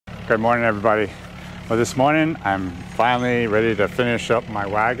Good morning, everybody. Well, this morning I'm finally ready to finish up my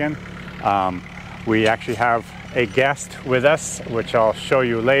wagon. We actually have a guest with us, which I'll show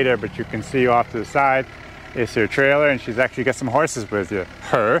you later, but you can see off to the side is her trailer, and she's actually got some horses with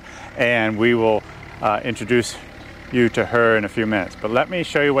her, and we will introduce you to her in a few minutes. But let me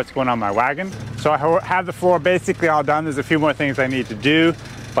show you what's going on my wagon. So I have the floor basically all done. There's a few more things I need to do,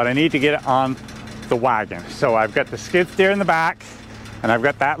 but I need to get it on the wagon. So I've got the skid steer in the back, and I've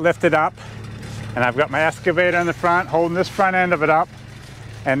got that lifted up, and I've got my excavator in the front holding this front end of it up,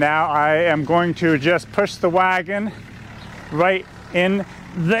 and now I am going to just push the wagon right in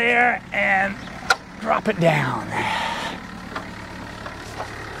there and drop it down.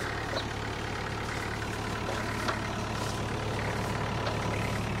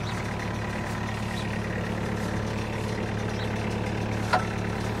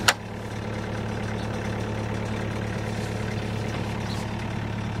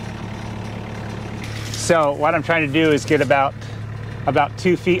 So what I'm trying to do is get about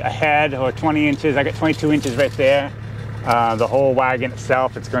 2 feet ahead, or 20 inches. I got 22 inches right there. The whole wagon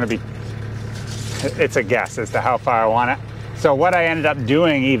itself, it's a guess as to how far I want it. So what I ended up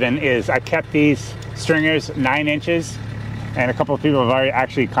doing even is I kept these stringers 9 inches, and a couple of people have already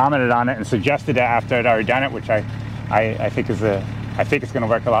actually commented on it and suggested it after I'd already done it, which I think it's going to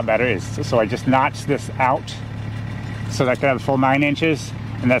work a lot better. So I just notched this out so that I could have the full 9 inches.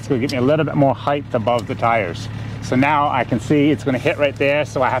 And that's going to give me a little bit more height above the tires. So now I can see it's going to hit right there,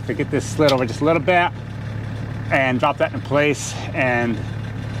 so I have to get this slid over just a little bit and drop that in place, and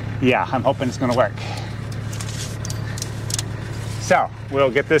yeah, I'm hoping it's going to work. So we'll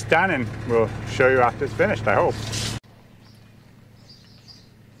get this done and we'll show you after it's finished, I hope.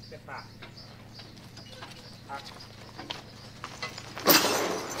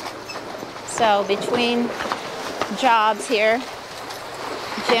 So between jobs here,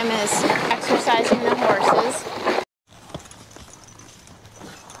 Jim is exercising the horses.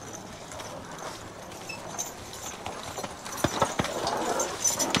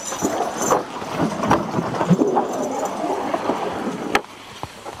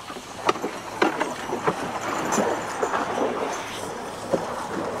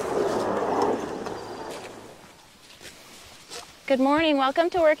 Good morning, welcome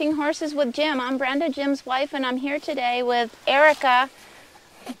to Working Horses with Jim. I'm Brenda, Jim's wife, and I'm here today with Erika.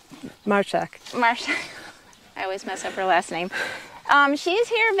 Marshak. I always mess up her last name. She's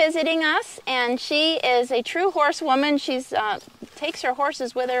here visiting us, and she is a true horsewoman. She takes her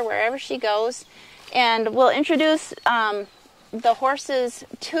horses with her wherever she goes, and we'll introduce the horses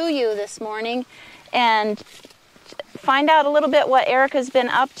to you this morning and find out a little bit what Erika's been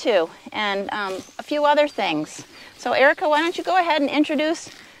up to and a few other things. So Erika, why don't you go ahead and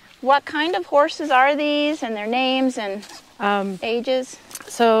introduce what kind of horses are these and their names and ages?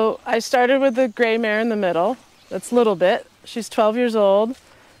 So I started with the gray mare in the middle. That's Little Bit. She's 12 years old.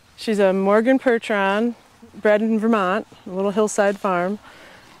 She's a Morgan Percheron, bred in Vermont, a little hillside farm.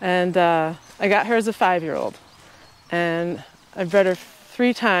 And I got her as a 5-year-old. And I've bred her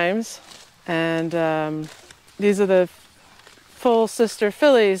 3 times. And these are the full sister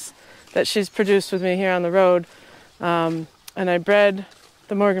fillies that she's produced with me here on the road. And I bred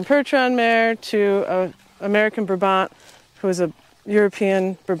the Morgan Percheron mare to an American Brabant who was a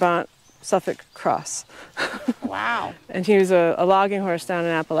European Brabant Suffolk cross. Wow. And he was a logging horse down in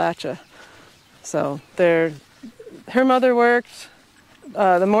Appalachia. So her mother worked,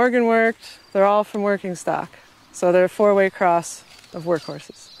 the Morgan worked, they're all from working stock. So they're a 4-way cross of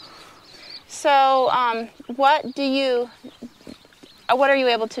workhorses. So what are you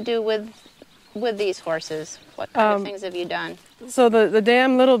able to do with these horses? What kind of things have you done? So the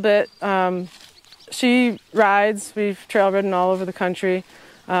dam Little Bit, she rides. We've trail ridden all over the country,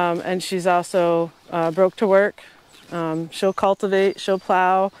 and she's also broke to work. She'll cultivate, she'll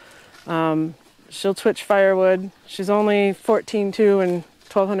plow, she'll twitch firewood. She's only 14.2 and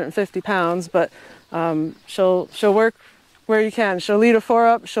 1,250 pounds, but she'll work where you can. She'll lead a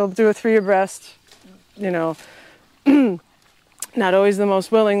 4-up, she'll do a 3 abreast, not always the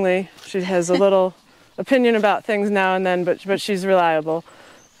most willingly. She has a little opinion about things now and then, but she's reliable.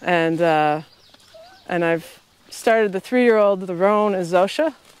 And I've started the 3-year-old, the roan is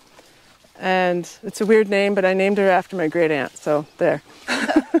Zosha. And it's a weird name, but I named her after my great aunt, so there.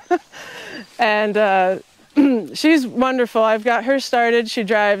 And she's wonderful. I've got her started. She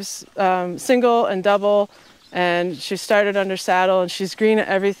drives single and double, and she started under saddle, and she's green at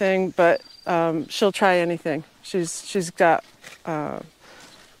everything, but she'll try anything. She's just got a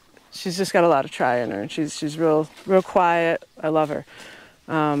lot of try in her, and she's real quiet. I love her.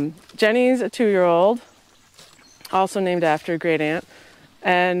 Jenny's a 2-year-old, also named after a great aunt,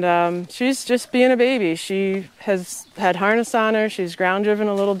 And she's just being a baby. She has had harness on her. She's ground driven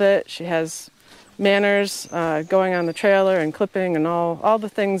a little bit. She has manners, going on the trailer and clipping and all the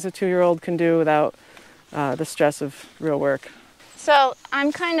things a 2-year-old can do without the stress of real work. So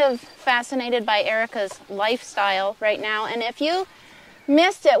I'm kind of fascinated by Erika's lifestyle right now, and if you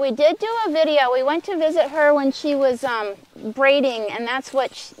missed it, we did do a video. We went to visit her when she was braiding, and that's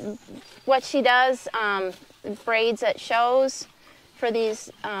what she does, braids at shows for these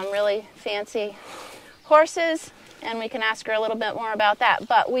really fancy horses, and we can ask her a little bit more about that.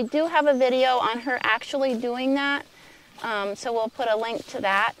 But we do have a video on her actually doing that, so we'll put a link to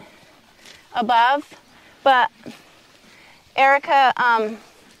that above. But Erika,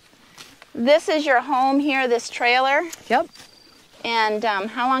 this is your home here, this trailer. Yep. And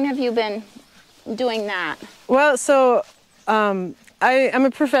how long have you been doing that? Well, so I'm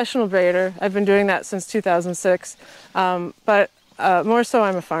a professional braider. I've been doing that since 2006, but more so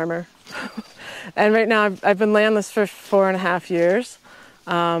I'm a farmer. And right now I've been landless for 4.5 years.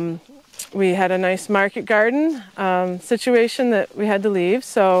 We had a nice market garden situation that we had to leave,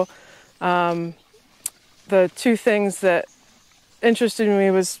 so the two things that interested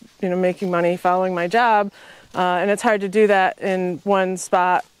me was, making money following my job, and it's hard to do that in one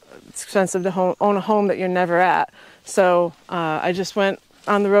spot. It's expensive to own a home that you're never at. So I just went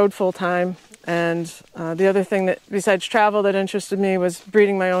on the road full time, and the other thing that, besides travel, that interested me was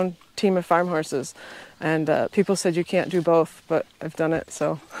breeding my own team of farm horses. And people said you can't do both, but I've done it,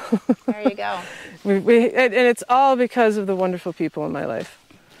 so. There you go. And it's all because of the wonderful people in my life.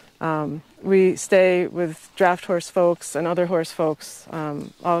 We stay with draft horse folks and other horse folks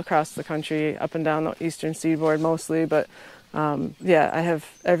all across the country, up and down the eastern seaboard mostly, but yeah, I have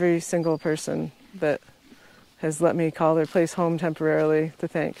every single person that has let me call their place home temporarily to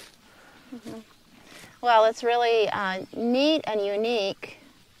thank. Mm-hmm. Well, it's really neat and unique,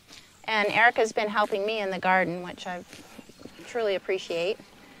 and Erika's been helping me in the garden, which I truly appreciate.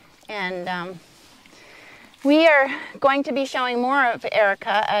 And we are going to be showing more of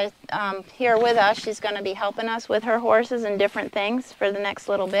Erika here with us. She's going to be helping us with her horses and different things for the next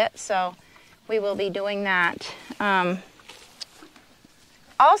little bit, so we will be doing that.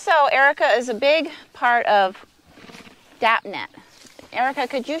 Also, Erika is a big part of DAPnet. Erika,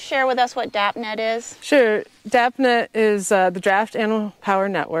 could you share with us what DAPnet is? Sure. DAPnet is the Draft Animal Power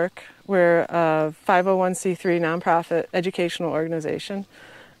Network. We're a 501c3 nonprofit educational organization.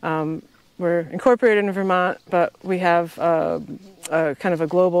 We're incorporated in Vermont, but we have kind of a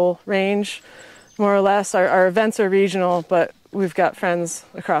global range, more or less. Our events are regional, but we've got friends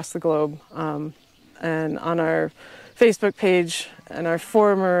across the globe. And on our Facebook page and our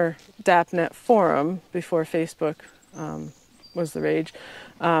former DAPnet forum, before Facebook was the rage,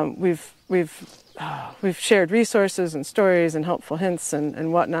 we've shared resources and stories and helpful hints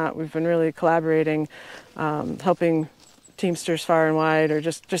and whatnot. We've been really collaborating, helping Teamsters far and wide, or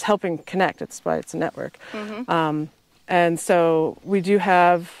just helping connect. That's why it's a network. Mm-hmm. And so we do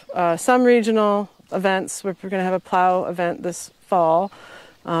have some regional events. We're going to have a plow event this fall.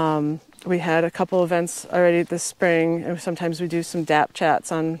 We had a couple events already this spring, and sometimes we do some DAP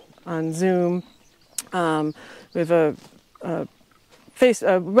chats on Zoom. We have a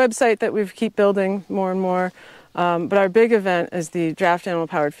website that we keep building more and more. But our big event is the Draft Animal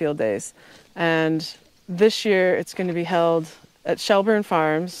Powered Field Days. And this year it's going to be held at Shelburne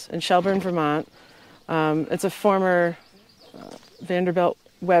Farms in Shelburne, Vermont. It's a former Vanderbilt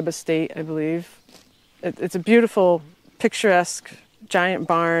Webb estate, I believe. It's a beautiful, picturesque, giant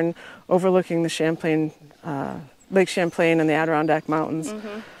barn overlooking the Champlain, Lake Champlain and the Adirondack Mountains.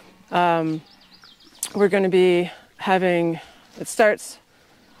 Mm-hmm. We're going to be having, it starts,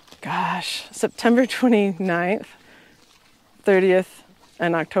 September 29th, 30th,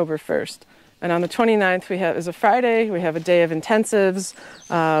 and October 1st. And on the 29th, is a Friday, we have a day of intensives.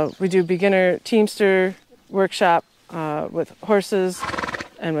 We do beginner Teamster workshop with horses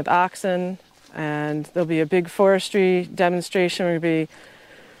and with oxen. And there'll be a big forestry demonstration. We'll be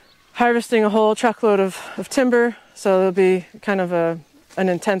harvesting a whole truckload of timber. So there'll be kind of an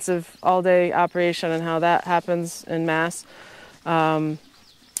intensive all-day operation on how that happens en masse. And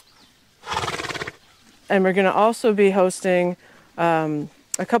we're going to also be hosting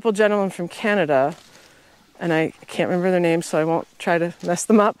a couple gentlemen from Canada, and I can't remember their names, so I won't try to mess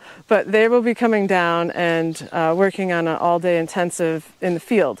them up, but they will be coming down and working on an all-day intensive in the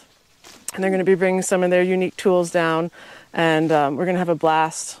field. And they're going to be bringing some of their unique tools down, and we're going to have a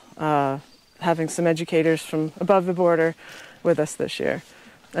blast having some educators from above the border with us this year.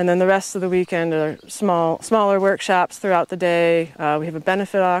 And then the rest of the weekend are smaller workshops throughout the day. We have a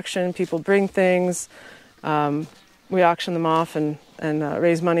benefit auction. People bring things. We auction them off and and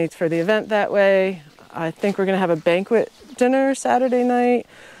raise money for the event that way. I think we're going to have a banquet dinner Saturday night.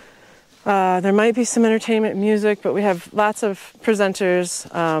 There might be some entertainment and music, but we have lots of presenters.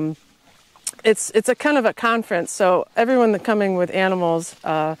 It's a kind of a conference, so everyone that coming with animals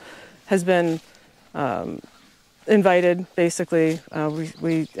has been invited. Basically,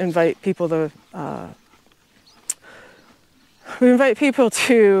 we invite people to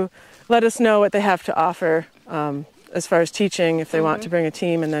let us know what they have to offer as far as teaching, if they want to bring a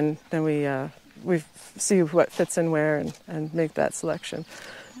team, and then we see what fits in where and make that selection.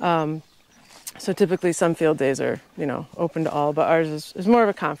 So typically some field days are, open to all, but ours is more of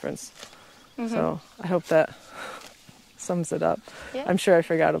a conference. So I hope that sums it up. Yeah. I'm sure I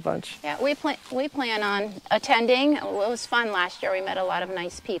forgot a bunch. Yeah, we plan on attending. It was fun last year. We met a lot of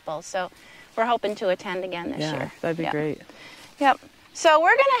nice people, so we're hoping to attend again this year. Yeah, that'd be great. Yep. So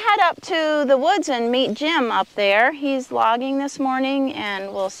we're going to head up to the woods and meet Jim up there. He's logging this morning,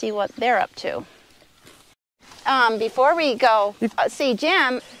 and we'll see what they're up to. Before we go see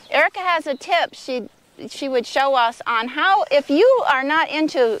Jim, Erika has a tip she would show us on how, if you are not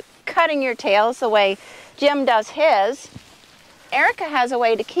into cutting your tails the way Jim does his, Erika has a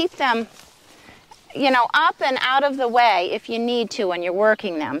way to keep them, up and out of the way if you need to when you're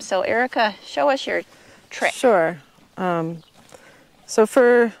working them. So Erika, show us your trick. Sure. So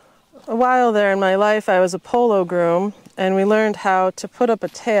for a while there in my life, I was a polo groom, and we learned how to put up a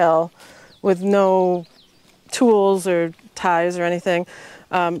tail with no tools or ties or anything.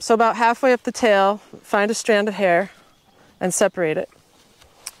 So about halfway up the tail, find a strand of hair and separate it.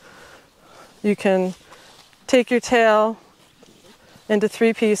 You can take your tail into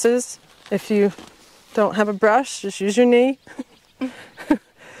 3 pieces. If you don't have a brush, just use your knee.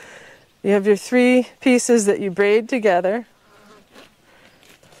 You have your 3 pieces that you braid together.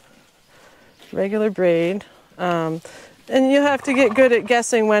 Regular braid. And you have to get good at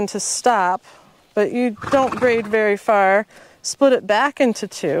guessing when to stop, but you don't braid very far. Split it back into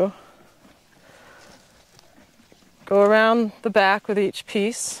 2. Go around the back with each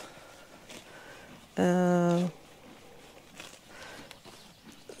piece.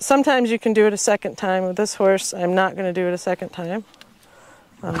 Sometimes you can do it a second time. With this horse, I'm not going to do it a second time.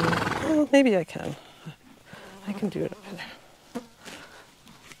 Well, maybe I can. I can do it up there.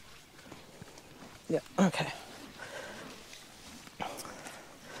 Yeah, okay.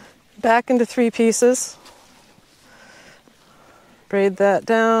 Back into 3 pieces. Braid that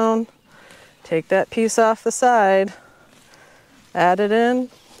down. Take that piece off the side. Add it in.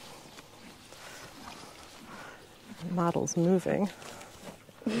 The model's moving.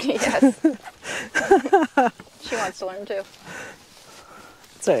 Yes. She wants to learn too.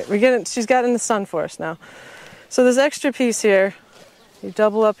 That's right. She's got in the sun for us now. So this extra piece here, you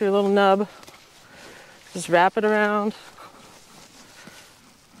double up your little nub. Just wrap it around.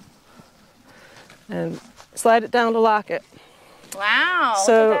 And slide it down to lock it. Wow, look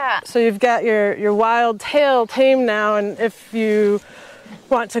at that. So you've got your wild tail tamed now, and if you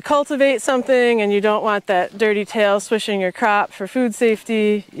want to cultivate something and you don't want that dirty tail swishing your crop for food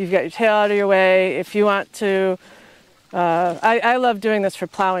safety, you've got your tail out of your way. If you want to, I love doing this for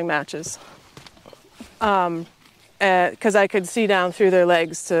plowing matches, because I could see down through their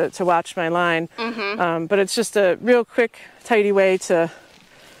legs to watch my line. But it's just a real quick, tidy way to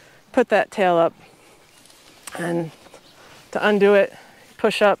put that tail up. And to undo it,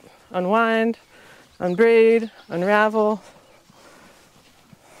 push up, unwind, unbraid, unravel.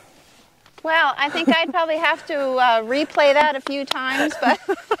 Well, I think I'd probably have to replay that a few times, but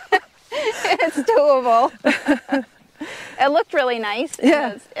it's doable. It looked really nice,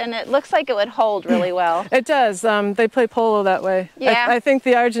 and it looks like it would hold really well. It does. They play polo that way. Yeah. I think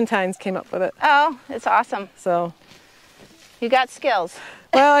the Argentines came up with it. Oh, it's awesome. So you got skills.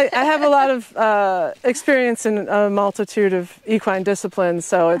 Well, I have a lot of experience in a multitude of equine disciplines,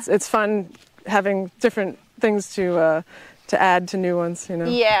 so it's fun having different things to add to new ones.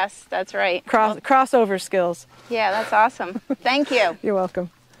 Yes, that's right. Crossover skills. Yeah, that's awesome. Thank you. You're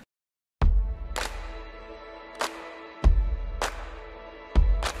welcome.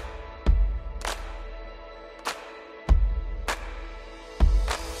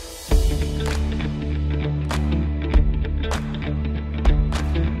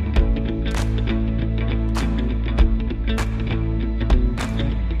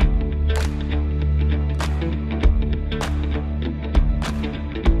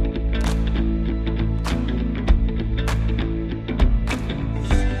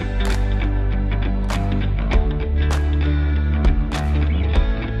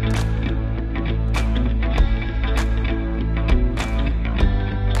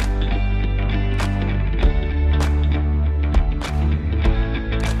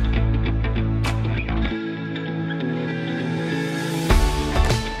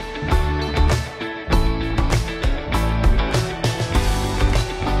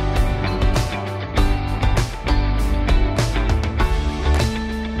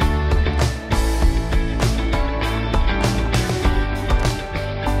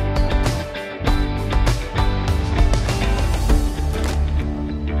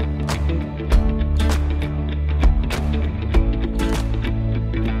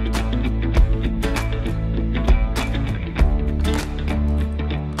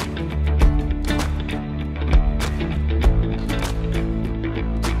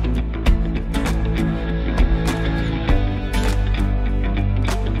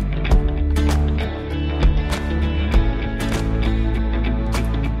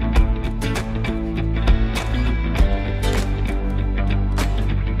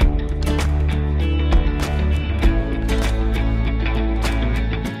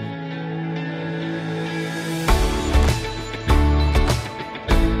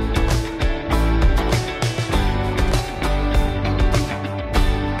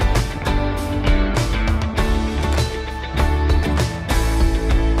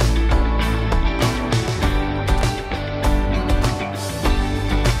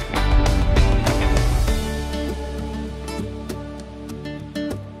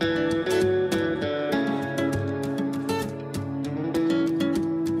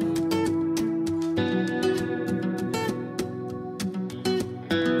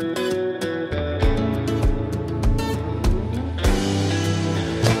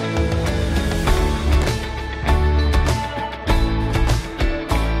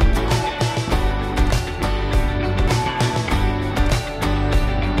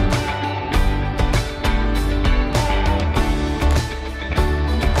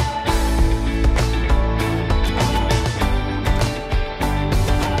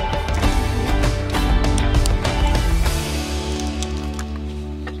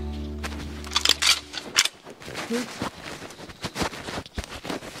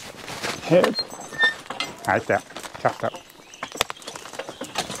 Right there. Chopped up.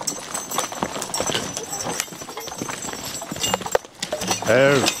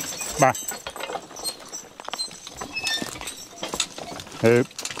 Oh, bye. Oh.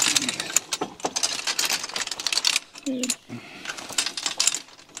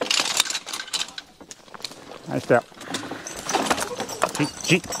 Right there. G,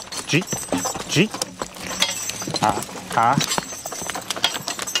 G, G, G. G.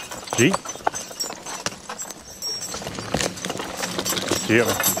 G.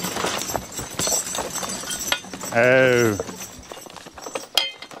 Oh.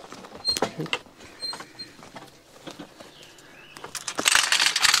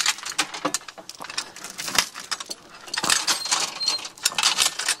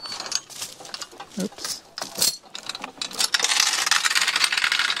 Oops.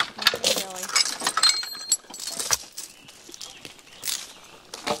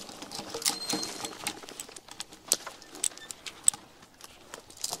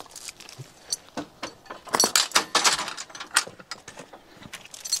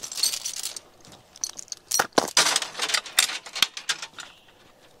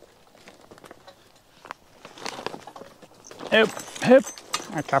 Hip, hip.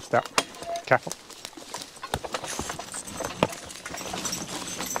 I tapped out. Careful.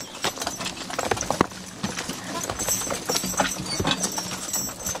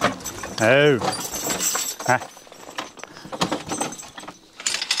 Oh. Ah.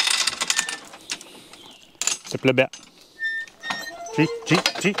 S'il plaît bien. G, G,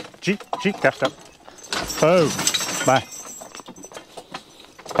 G, G, G, tapped up. Oh. Bye.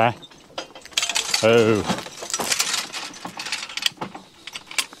 Bye. Oh.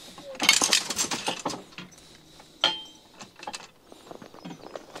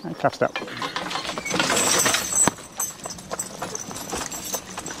 I cuffed up.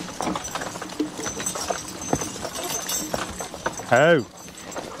 Oh,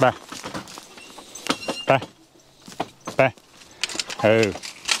 bye, bye, bye. Oh,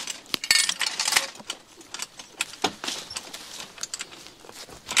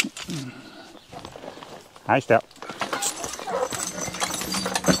 I step.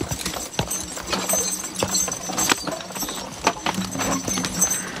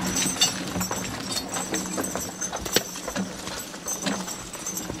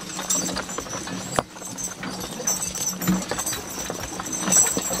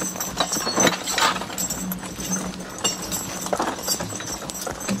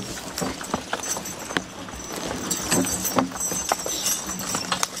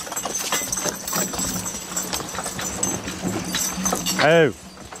 Oh.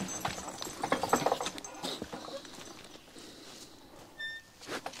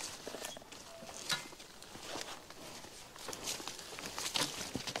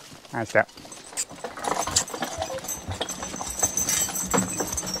 Nice step.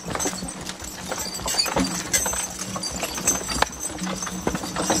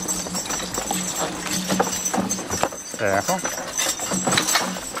 Careful.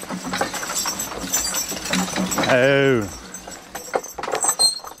 Oh.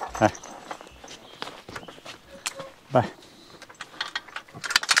 Bye.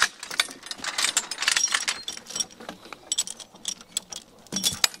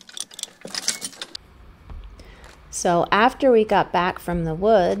 So after we got back from the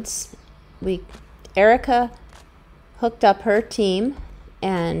woods, Erika hooked up her team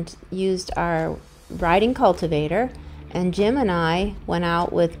and used our riding cultivator, and Jim and I went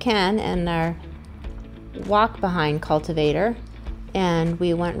out with Ken and our walk behind cultivator, and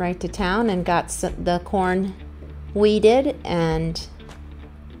we went right to town and got the corn weeded and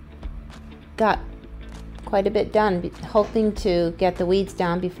got quite a bit done, hoping to get the weeds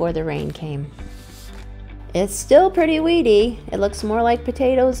down before the rain came. It's still pretty weedy. It looks more like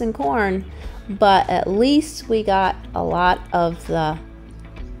potatoes and corn, but at least we got a lot of the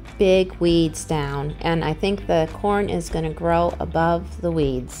big weeds down, and I think the corn is going to grow above the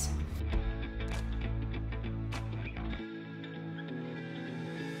weeds.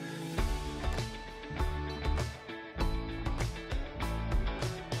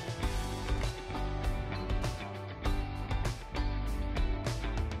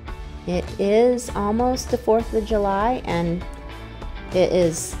 It is almost the 4th of July, and it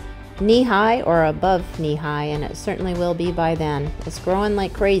is knee-high or above knee-high, and it certainly will be by then. It's growing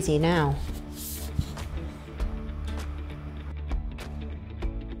like crazy now.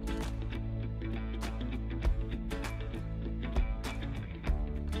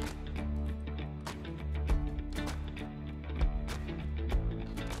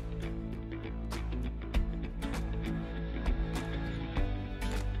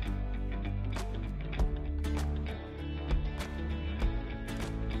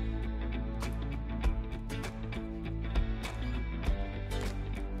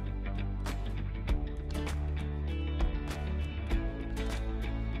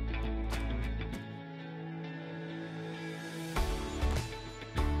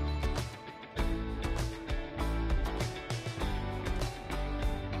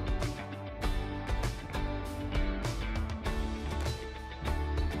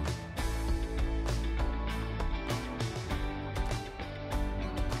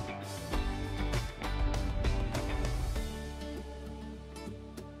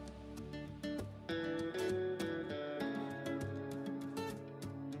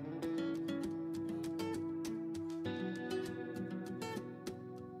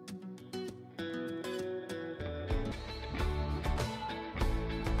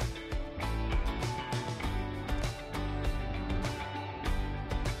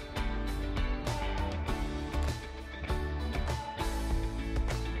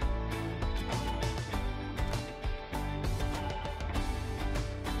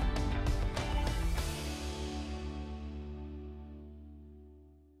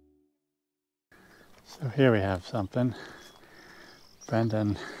 So here we have something. Brenda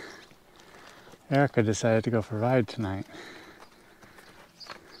and Erika decided to go for a ride tonight.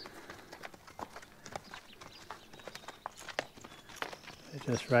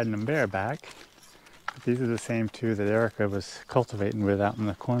 They're just riding them bareback. But these are the same two that Erika was cultivating with out in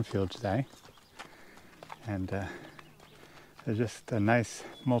the cornfield today. And they're just a nice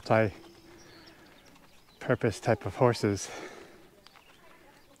multi-purpose type of horses.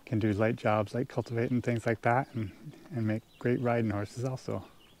 Can do light jobs like cultivating, things like that, and make great riding horses also.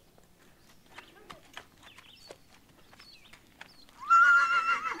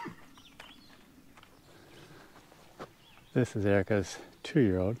 This is Erika's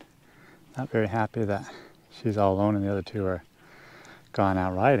 2-year-old. Not very happy that she's all alone and the other two are gone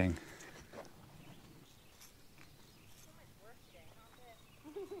out riding.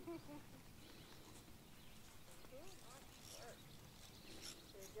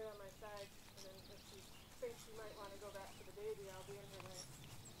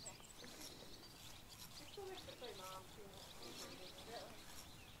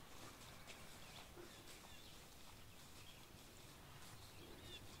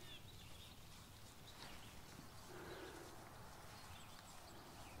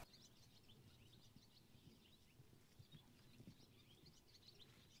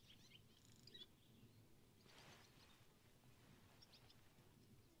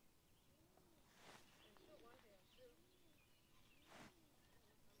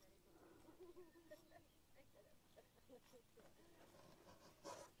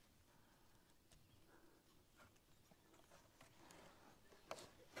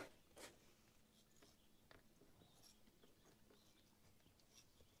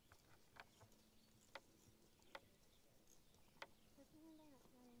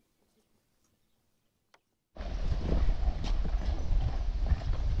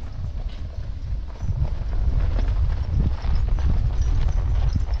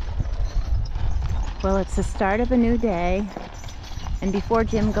 Well, it's the start of a new day, and before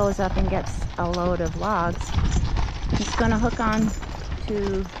Jim goes up and gets a load of logs, he's going to hook on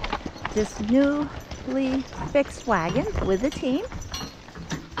to this newly fixed wagon with the team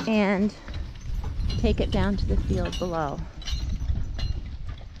and take it down to the field below.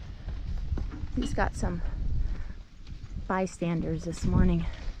 He's got some bystanders this morning.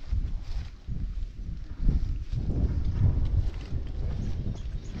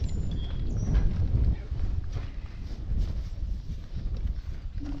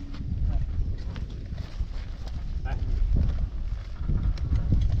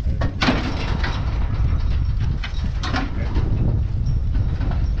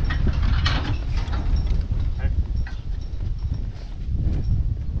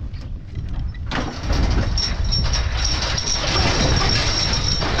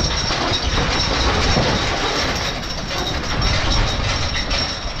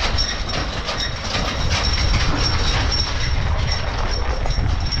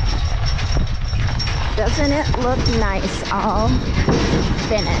 Doesn't it look nice, all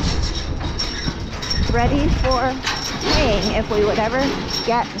finished? Ready for haying if we would ever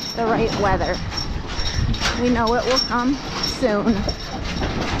get the right weather. We know it will come soon.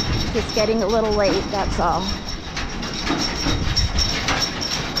 Just getting a little late, that's all.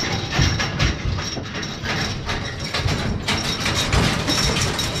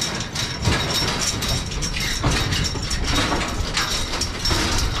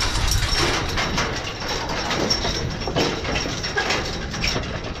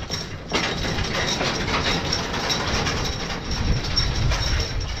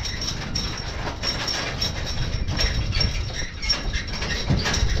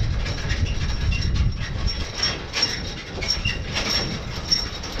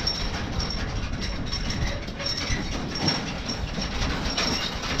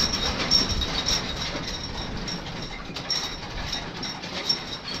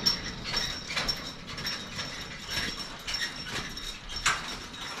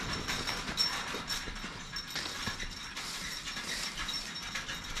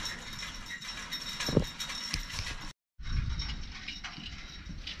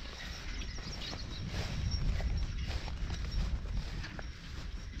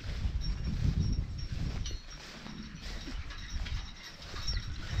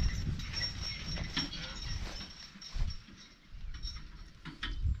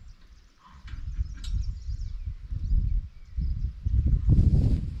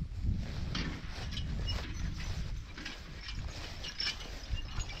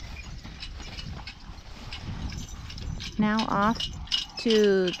 Now off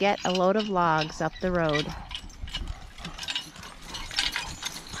to get a load of logs up the road.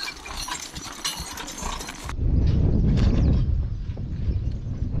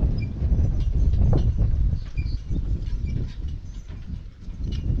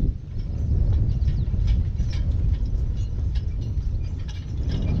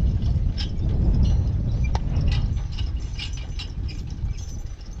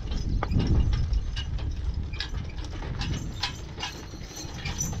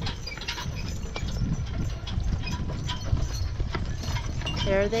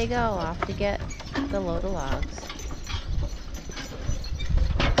 There they go, off to get the load of logs.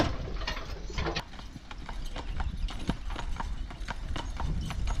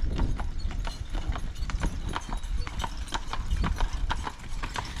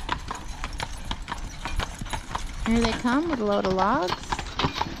 Here they come with a load of logs.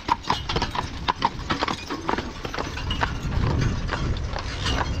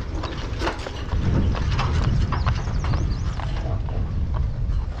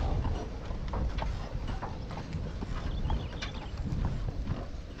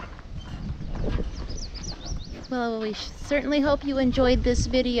 Well, we certainly hope you enjoyed this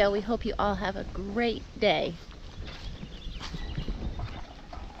video. We hope you all have a great day.